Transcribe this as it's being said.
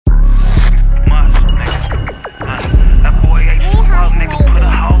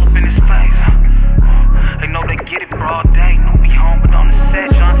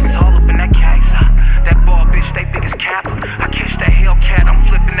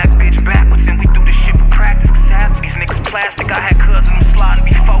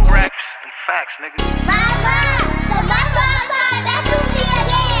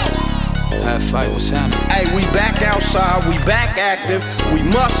active. We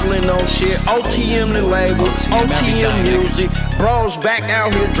muscling on shit. OTM the label, OTM music. Bros back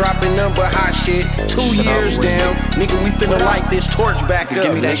out here dropping number hot shit. 2 years down, nigga, we finna light this torch back up,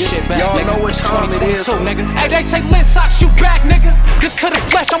 give me that shit back, y'all know what it's time it is. Nigga. Hey, they say Soxx, you back, nigga. This to the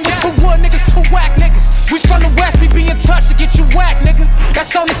flesh, I'm with 2 wood niggas, 2 whack niggas. We from the west, we be in touch to get you whack, nigga.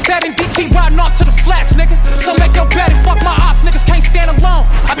 That's on the set and DT riding off to the flats, nigga. So make your bed and fuck my ops, niggas can't stand alone.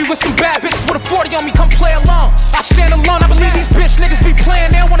 I be with some bad bitches with a 40 on me, come play along. I stand alone, I believe these bitch niggas be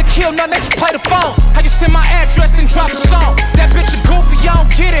playing, they don't wanna kill nothing, they just play the phone. How you send my address, then drop a song? That bitch a goofy, y'all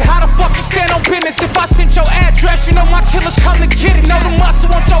don't get it. How the fuck you stand on business if I sent your address? You know my killers come to get it. Know the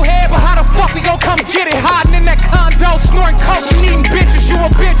muscle on your head, but how the fuck we gon' come get it? Hiding in that condo, snoring coke and eating bitches. You a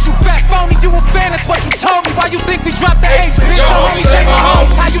bitch, you fat phony, you a fan, that's what you told me. Why you think we dropped the H, bitch? Your homies ain't my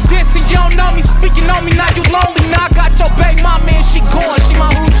homies. How you dissing, you don't know me, speaking on me, now you lonely. Now I got your baby mama and she going, she my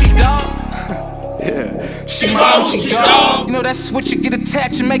hoochie, dog. Yeah, she my hoochie, dog. You know that switch, you get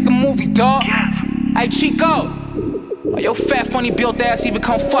attached and make a movie, dog. Hey, Chico, why your fat funny built ass even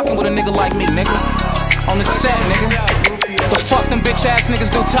come fucking with a nigga like me, nigga? On the set, nigga. The fuck them bitch ass niggas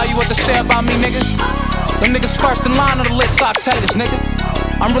do tell you what to say about me, nigga? Them niggas first in line on the lit Soxx haters, nigga.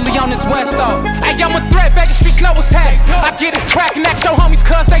 I'm really on this west, though. Hey, I'm a threat, Vegas streets know what's happening. I get it crackin' at your homies,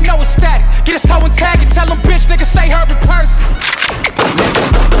 cuz they know it's static. Get his toe and tag it, tell them bitch niggas say herb in person.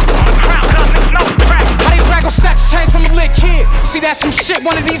 How they brag on snatch chains from a lit kid? See, that's some shit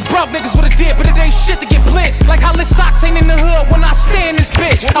one of these broke niggas would've did, but it ain't shit to get blitzed. Like how lit Soxx ain't in the hood when I stay in this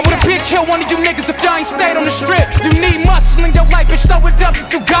bitch. I would've been killed one of you niggas if y'all ain't stayed on the strip. You need muscle in your life, bitch, throw it up if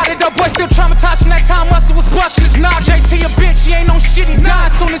you got it. Though boy still traumatized from that time muscle was bustin'. It's nah, JT a bitch, he ain't no shit, he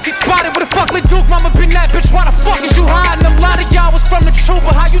died soon as he spotted. Where the fuck lit Duke, mama been that bitch, why the fuck is you hiding? A lot of y'all was from the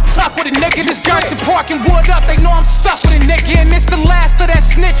trooper, how you tuck with a nigga? This Gerson parking wood up, they know I'm stuck with a nigga. And it's the last of that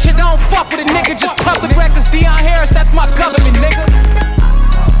snitch, you don't fuck with a nigga. Just public records, Dion Harris, that's my government, nigga.